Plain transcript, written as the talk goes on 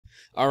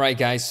Alright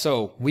guys,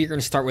 so we're going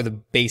to start with the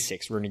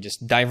basics. We're going to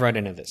just dive right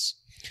into this.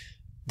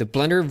 The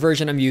Blender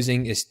version I'm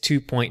using is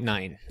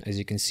 2.9, as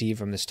you can see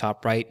from this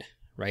top right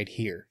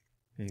here.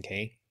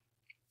 Okay.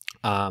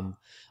 I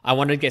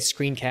wanted to get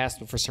screencast,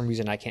 but for some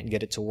reason I can't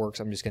get it to work,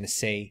 so I'm just going to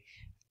say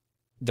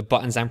the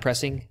buttons I'm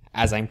pressing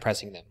as I'm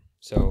pressing them.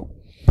 So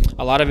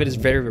a lot of it is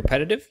very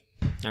repetitive.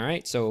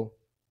 Alright, so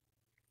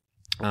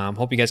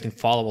hope you guys can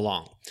follow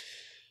along.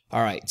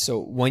 Alright, so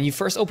when you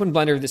first open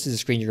Blender, this is the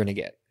screen you're going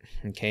to get.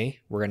 Okay,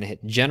 we're going to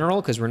hit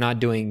General because we're not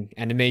doing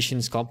animation,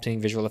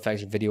 sculpting, visual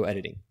effects, or video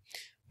editing.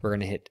 We're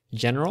going to hit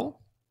General,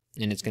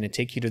 and it's going to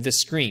take you to this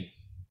screen.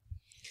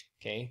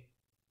 Okay,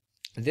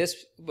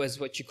 this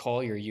was what you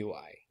call your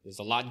UI. There's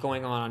a lot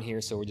going on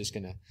here, so we're just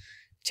going to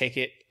take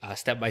it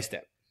step by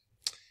step.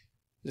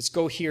 Let's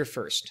go here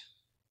first.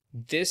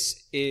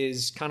 This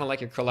is kind of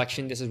like your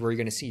collection. This is where you're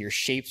going to see your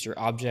shapes, your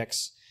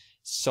objects,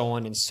 so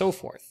on and so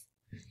forth.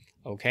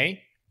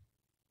 Okay.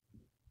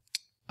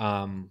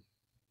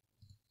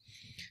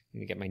 Let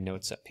me get my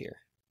notes up here.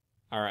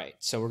 All right,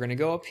 so we're going to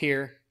go up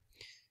here.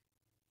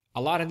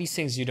 A lot of these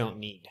things you don't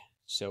need.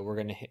 So we're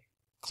going to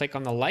click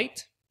on the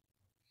light,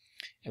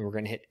 and we're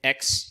going to hit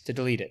X to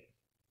delete it.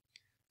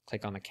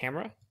 Click on the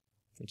camera,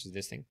 which is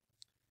this thing.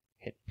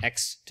 Hit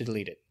X to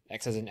delete it.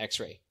 X as in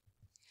X-ray.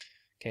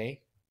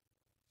 Okay.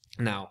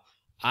 Now,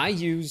 I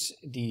use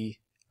the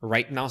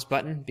right mouse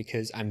button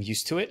because I'm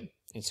used to it,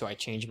 and so I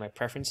change my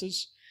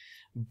preferences.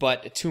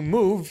 But to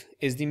move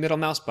is the middle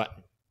mouse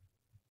button.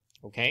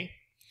 Okay.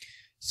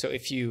 So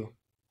if you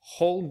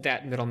hold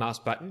that middle mouse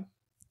button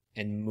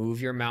and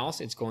move your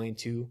mouse, it's going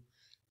to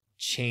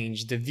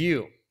change the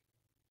view.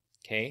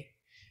 Okay.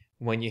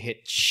 When you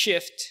hit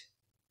Shift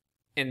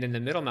and then the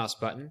middle mouse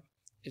button,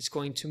 it's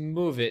going to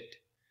move it.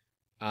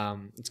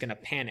 It's going to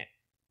pan it.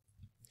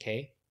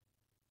 Okay.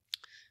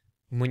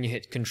 When you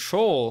hit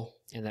Control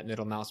and that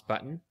middle mouse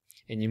button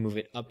and you move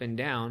it up and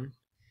down,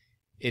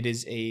 it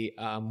is a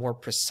more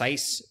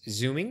precise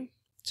zooming.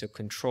 So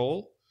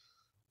Control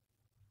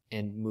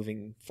and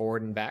moving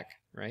forward and back,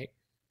 right?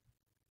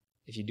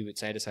 If you do it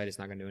side to side, it's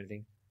not going to do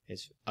anything.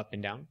 It's up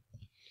and down.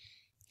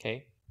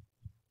 Okay.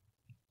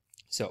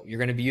 So you're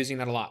going to be using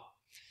that a lot.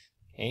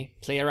 Okay.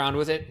 Play around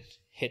with it.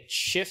 Hit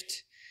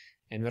Shift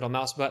and middle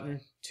mouse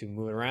button to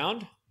move it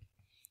around.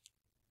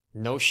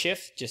 No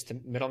shift, just the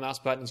middle mouse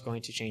button is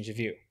going to change the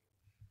view.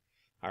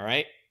 All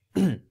right.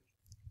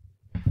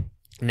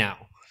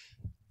 Now,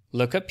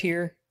 look up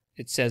here.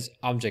 It says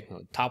Object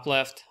Mode. Top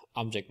left,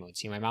 Object Mode.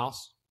 See my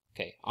mouse?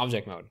 Okay,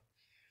 Object Mode.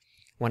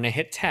 When I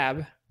hit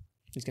Tab,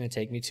 it's going to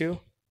take me to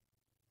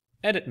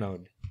Edit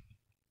Mode.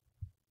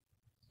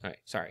 All right,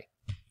 sorry.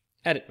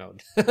 Edit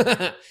Mode.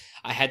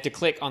 I had to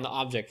click on the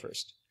object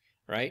first,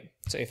 right?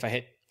 So if I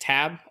hit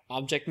Tab,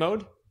 Object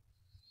Mode,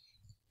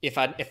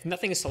 if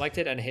nothing is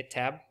selected and I hit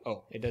Tab,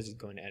 oh, it does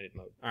go into Edit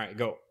Mode. All right,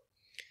 go.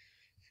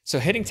 So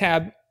hitting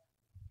Tab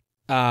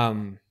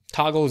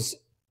toggles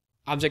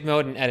Object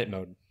Mode and Edit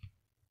Mode.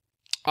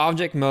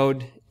 Object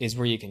Mode is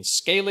where you can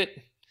scale it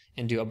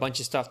and do a bunch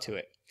of stuff to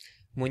it.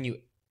 When you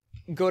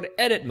go to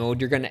Edit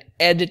Mode, you're going to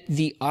edit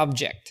the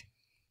object.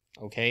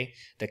 Okay,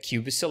 the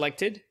cube is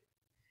selected,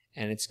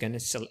 and it's going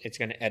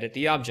to edit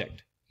the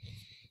object.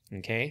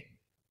 Okay.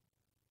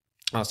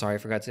 Oh, sorry, I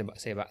forgot to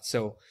say about.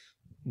 So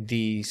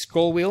the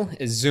scroll wheel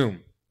is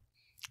zoom.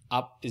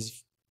 Up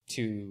is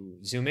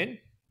to zoom in.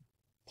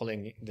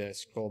 Pulling the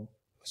scroll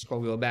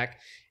wheel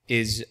back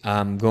is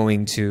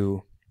going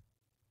to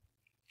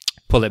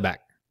pull it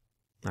back.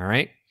 All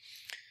right.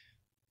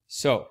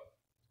 So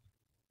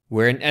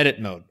we're in edit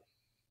mode.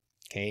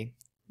 Okay.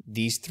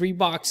 These three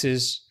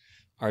boxes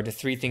are the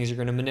three things you're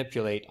going to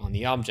manipulate on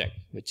the object,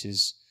 which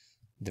is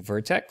the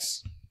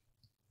vertex,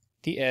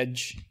 the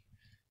edge,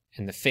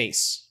 and the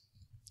face.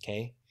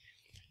 Okay.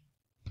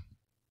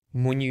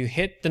 When you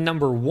hit the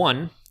number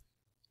 1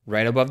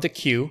 right above the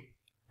Q,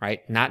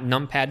 right, not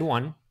numpad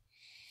 1,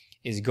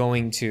 is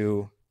going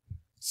to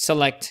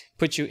select,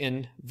 put you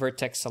in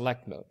vertex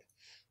select mode,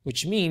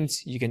 which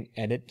means you can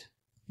edit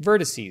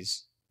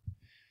vertices.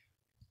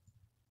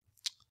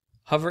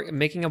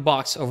 Making a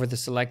box over the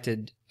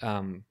selected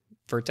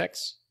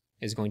vertex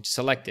is going to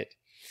select it.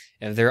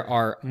 If there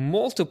are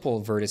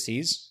multiple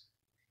vertices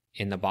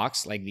in the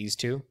box, like these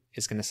two,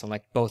 it's going to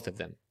select both of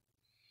them.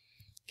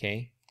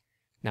 Okay.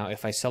 Now,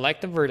 if I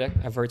select a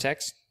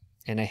vertex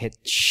and I hit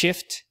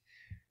Shift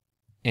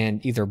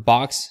and either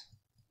box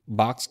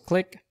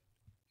click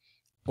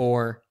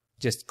or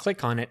just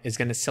click on it, it's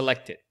going to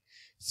select it.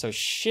 So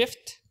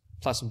Shift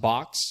plus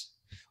box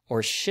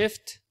or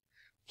Shift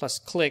plus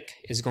click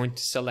is going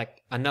to select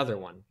another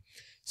one.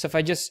 So if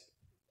I just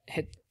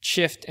hit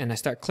Shift and I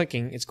start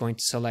clicking, it's going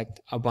to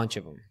select a bunch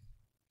of them.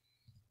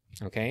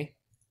 Okay?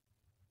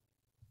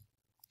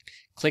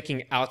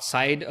 Clicking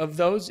outside of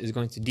those is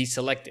going to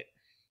deselect it.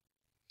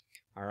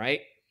 All right?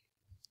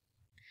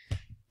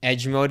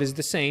 Edge mode is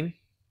the same.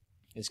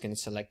 It's going to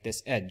select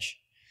this edge.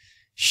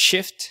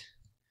 Shift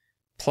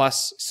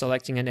plus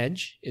selecting an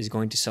edge is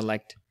going to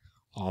select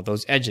all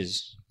those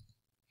edges.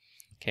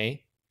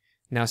 Okay?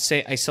 Now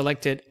say I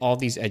selected all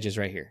these edges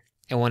right here.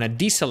 I want to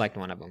deselect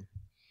one of them.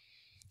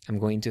 I'm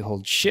going to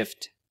hold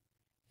Shift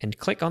and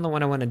click on the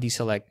one I want to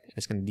deselect.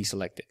 It's going to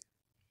deselect it.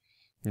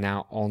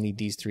 Now only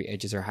these 3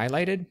 edges are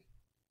highlighted,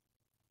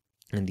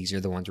 and these are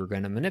the ones we're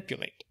going to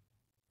manipulate.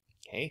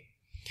 Okay.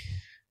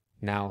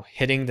 Now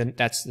hitting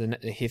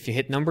if you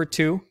hit number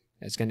 2,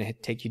 that's going to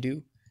take you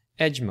to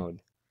edge mode.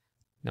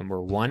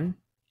 Number 1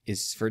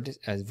 is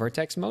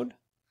vertex mode.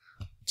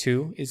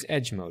 2 is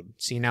edge mode.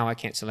 See, now I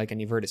can't select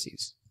any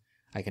vertices.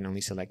 I can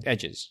only select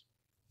edges.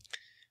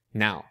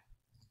 Now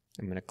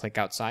I'm going to click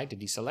outside to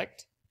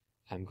deselect.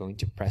 I'm going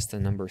to press the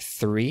number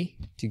 3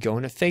 to go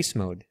into face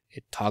mode.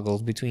 It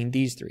toggles between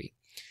these 3.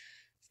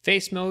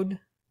 Face mode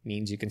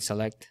means you can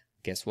select,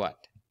 guess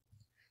what?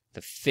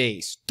 The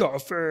face. The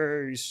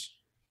face!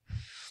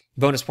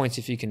 Bonus points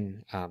if you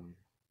can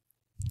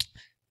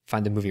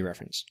find the movie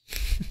reference.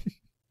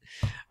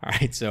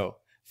 Alright, so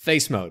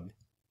face mode.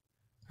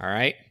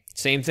 Alright,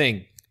 same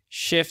thing.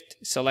 Shift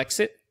selects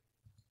it.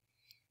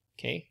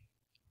 Okay.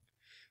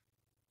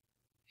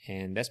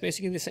 And that's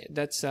basically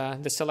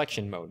the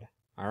selection mode.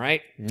 All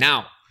right,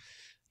 now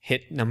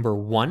hit number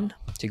 1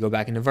 to go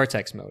back into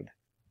vertex mode.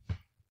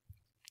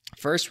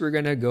 First, we're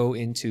going to go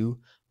into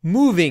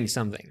moving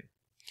something.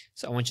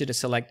 So I want you to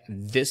select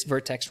this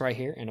vertex right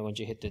here, and I want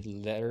you to hit the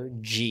letter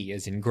G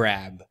as in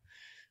grab.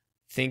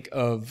 Think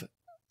of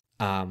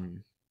a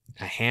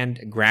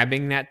hand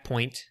grabbing that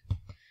point,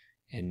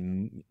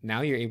 and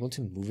now you're able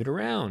to move it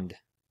around.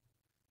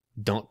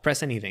 Don't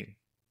press anything,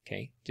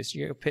 okay? Just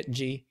you hit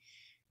G,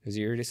 because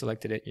you already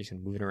selected it, you're just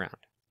going to move it around.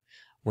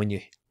 When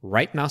you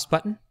right mouse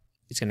button,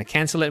 it's going to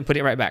cancel it and put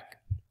it right back.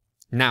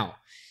 Now,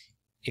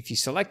 if you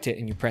select it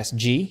and you press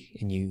G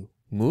and you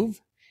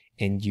move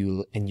and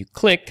you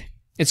click,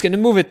 it's going to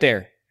move it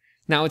there.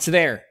 Now it's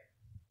there.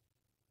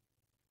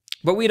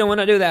 But we don't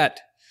want to do that.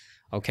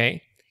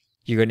 Okay?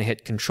 You're going to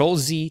hit Control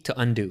Z to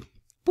undo.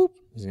 Boop.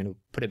 It's going to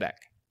put it back.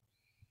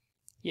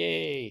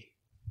 Yay.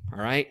 All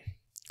right?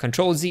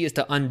 Control Z is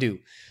to undo.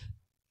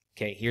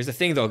 Okay, here's the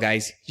thing though,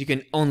 guys. You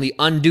can only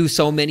undo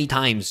so many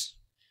times.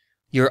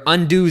 Your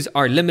undos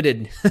are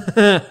limited.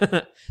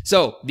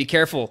 So be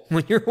careful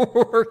when you're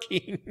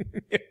working.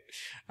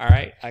 All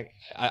right.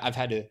 I've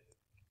had to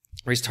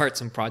restart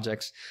some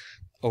projects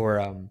or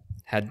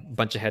had a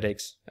bunch of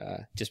headaches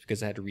just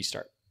because I had to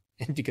restart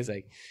and because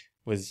I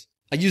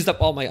used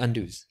up all my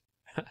undos.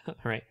 All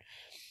right.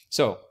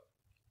 So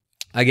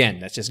again,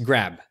 that's just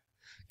grab.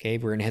 Okay.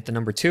 We're going to hit the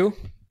number 2.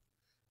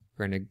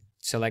 We're going to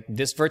select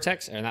this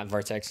vertex, or not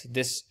vertex,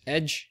 this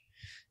edge,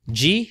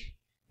 G.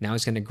 Now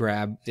it's going to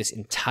grab this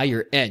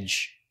entire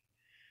edge.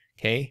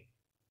 Okay.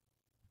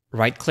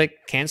 Right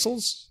click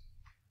cancels.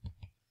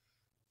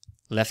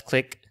 Left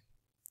click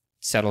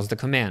settles the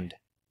command.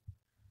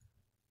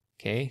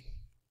 Okay.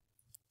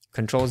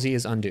 Control Z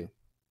is undo.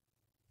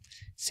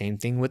 Same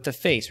thing with the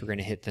face. We're going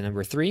to hit the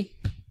number 3.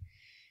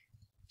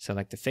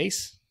 Select the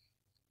face.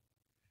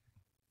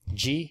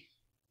 G.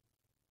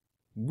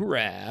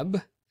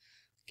 Grab.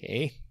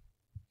 Okay.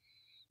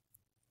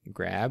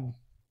 Grab.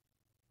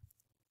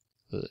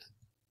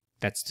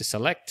 That's to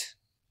select.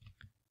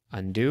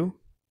 Undo.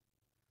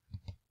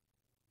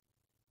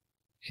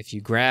 If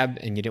you grab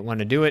and you didn't want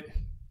to do it,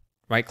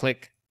 right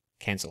click,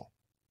 cancel.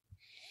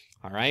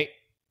 All right.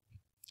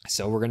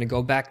 So we're going to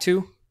go back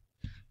to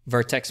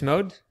vertex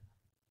mode.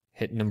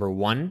 Hit number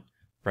 1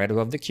 right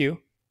above the Q.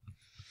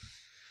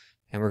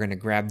 And we're going to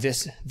grab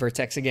this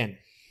vertex again.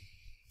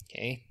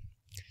 Okay.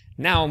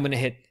 Now I'm going to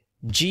hit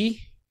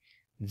G,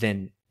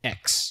 then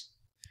X.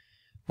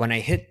 When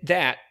I hit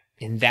that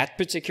in that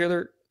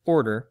particular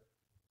order,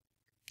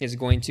 is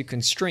going to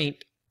constrain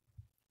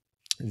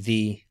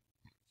the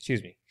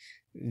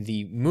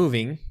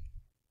moving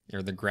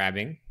or the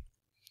grabbing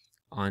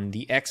on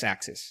the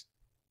X-axis.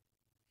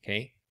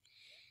 Okay.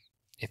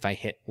 If I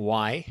hit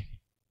Y,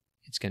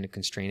 it's going to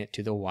constrain it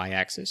to the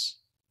Y-axis.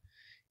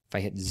 If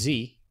I hit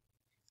Z,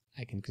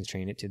 I can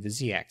constrain it to the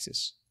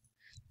Z-axis.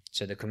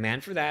 So the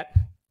command for that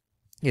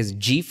is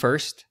G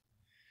first.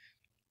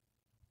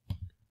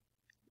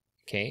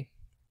 Okay.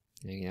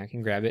 Now I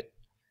can grab it.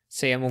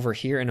 Say I'm over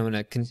here and I'm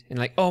going to, and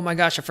like, oh my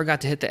gosh, I forgot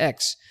to hit the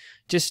X.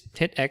 Just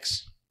hit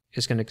X.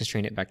 It's going to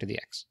constrain it back to the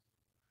X.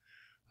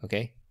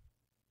 Okay.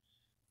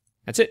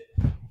 That's it.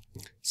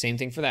 Same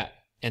thing for that.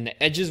 And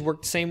the edges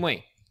work the same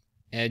way.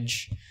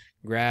 Edge,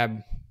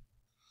 grab.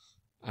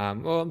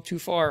 Oh, I'm too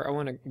far. I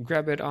want to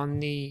grab it on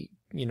the,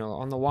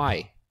 on the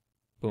Y.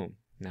 Boom.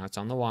 Now it's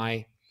on the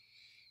Y.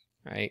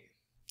 Right?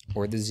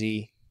 Or the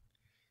Z.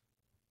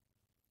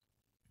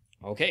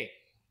 Okay.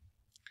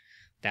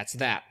 That's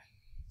that.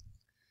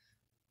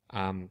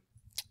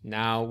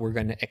 Now we're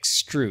going to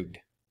extrude.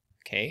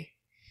 Okay.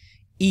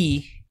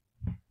 E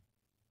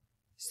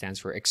stands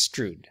for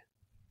extrude.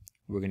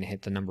 We're going to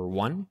hit the number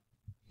 1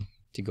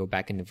 to go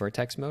back into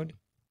vertex mode.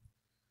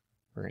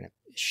 We're going to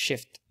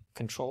shift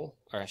middle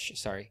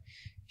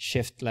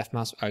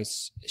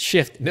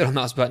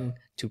mouse button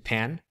to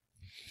pan.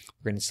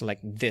 We're going to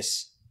select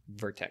this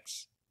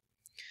vertex.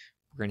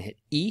 We're going to hit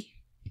E,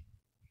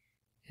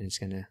 and it's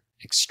going to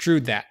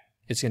extrude that.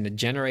 It's going to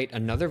generate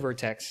another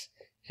vertex,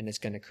 and it's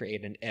going to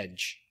create an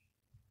edge.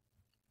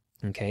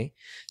 Okay,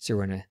 so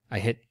I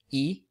hit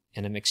E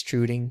and I'm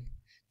extruding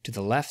to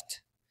the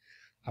left.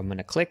 I'm going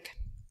to click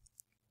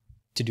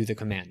to do the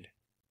command.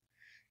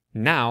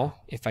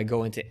 Now, if I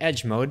go into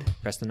edge mode,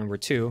 press the number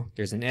 2,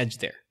 there's an edge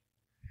there,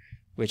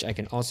 which I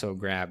can also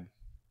grab,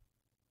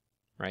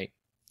 right?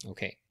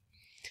 Okay,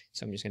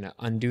 so I'm just going to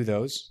undo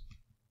those.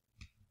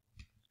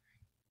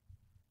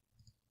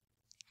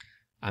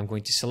 I'm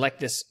going to select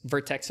this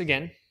vertex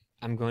again.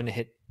 I'm going to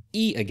hit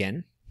E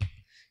again,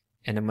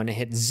 and I'm going to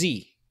hit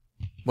Z.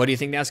 What do you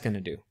think that's going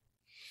to do?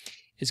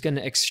 It's going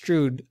to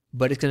extrude,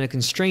 but it's going to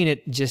constrain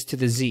it just to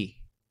the Z.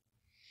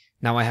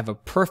 Now I have a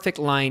perfect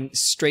line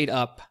straight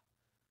up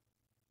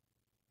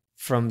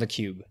from the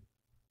cube.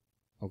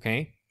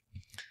 Okay?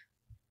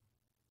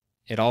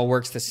 It all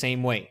works the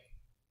same way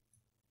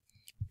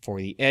for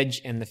the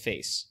edge and the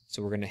face.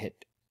 So we're going to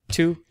hit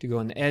 2 to go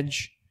on the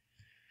edge.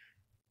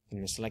 I'm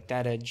going to select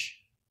that edge.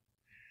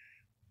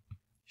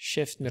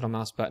 Shift middle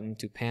mouse button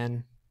to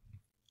pan.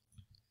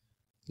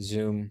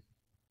 Zoom.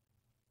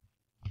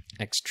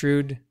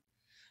 Extrude.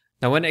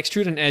 Now when I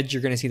extrude an edge,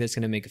 you're going to see that's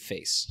going to make a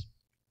face.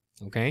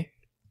 Okay?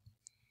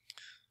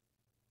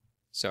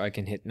 So I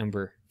can hit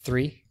number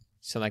 3,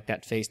 select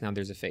that face, now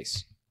there's a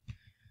face.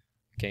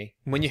 Okay?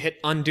 When you hit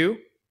undo,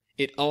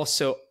 it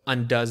also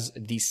undoes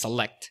the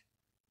select.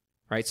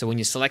 Right? So when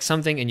you select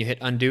something and you hit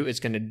undo, it's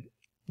going to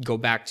go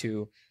back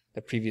to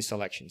the previous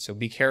selection. So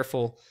be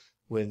careful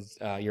with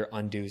your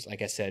undos.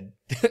 Like I said,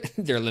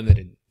 they're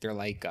limited. They're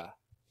like,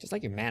 just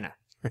like your mana.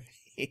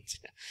 Right?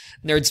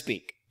 Nerd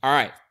speak. All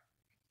right.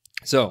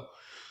 So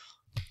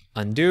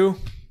undo,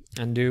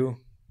 undo,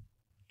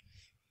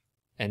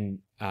 and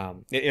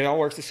it all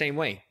works the same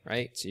way,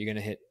 right? So you're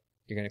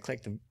gonna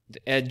click the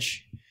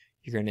edge,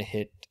 you're gonna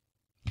hit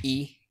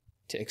E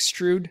to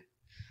extrude.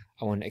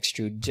 I want to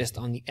extrude just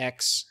on the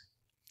X.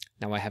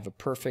 Now I have a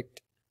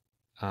perfect,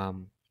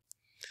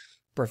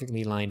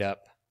 perfectly lined up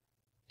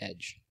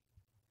edge.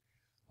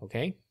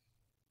 Okay?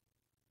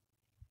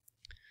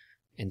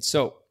 And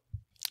so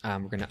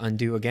we're gonna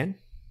undo again.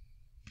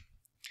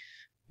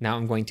 Now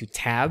I'm going to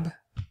tab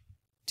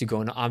to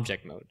go into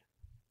object mode.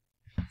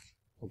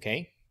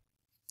 Okay?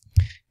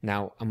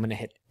 Now I'm going to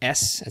hit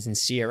S as in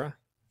Sierra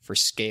for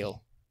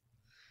scale.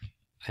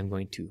 I'm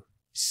going to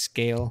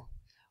scale.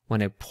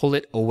 When I pull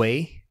it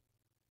away,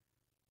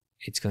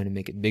 it's going to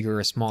make it bigger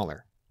or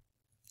smaller.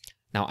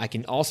 Now I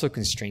can also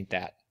constrain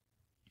that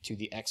to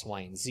the X,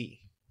 Y, and Z.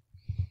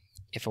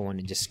 If I want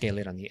to just scale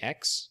it on the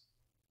X,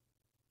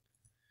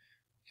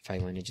 if I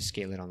want to just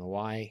scale it on the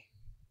Y,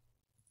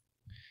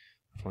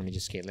 if I want to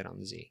just scale it on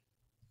the Z.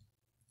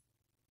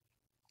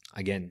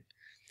 Again,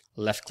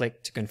 left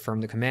click to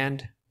confirm the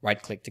command,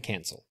 right click to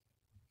cancel.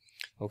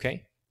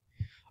 Okay?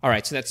 All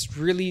right, so that's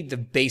really the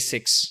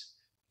basics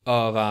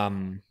of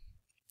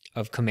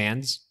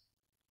commands,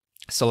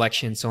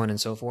 selection, so on and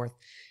so forth.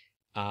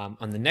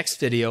 On the next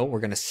video, we're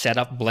going to set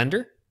up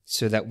Blender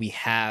so that we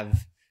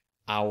have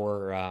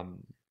our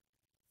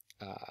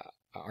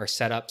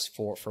setups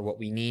for what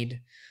we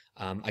need.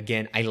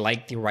 Again, I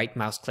like the right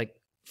mouse click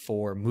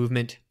for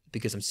movement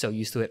because I'm so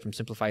used to it from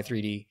Simplify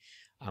 3D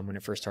when I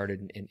first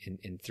started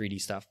in 3D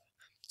stuff.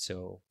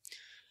 So,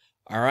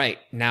 all right,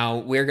 now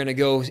we're going to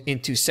go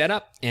into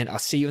setup, and I'll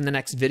see you in the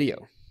next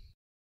video.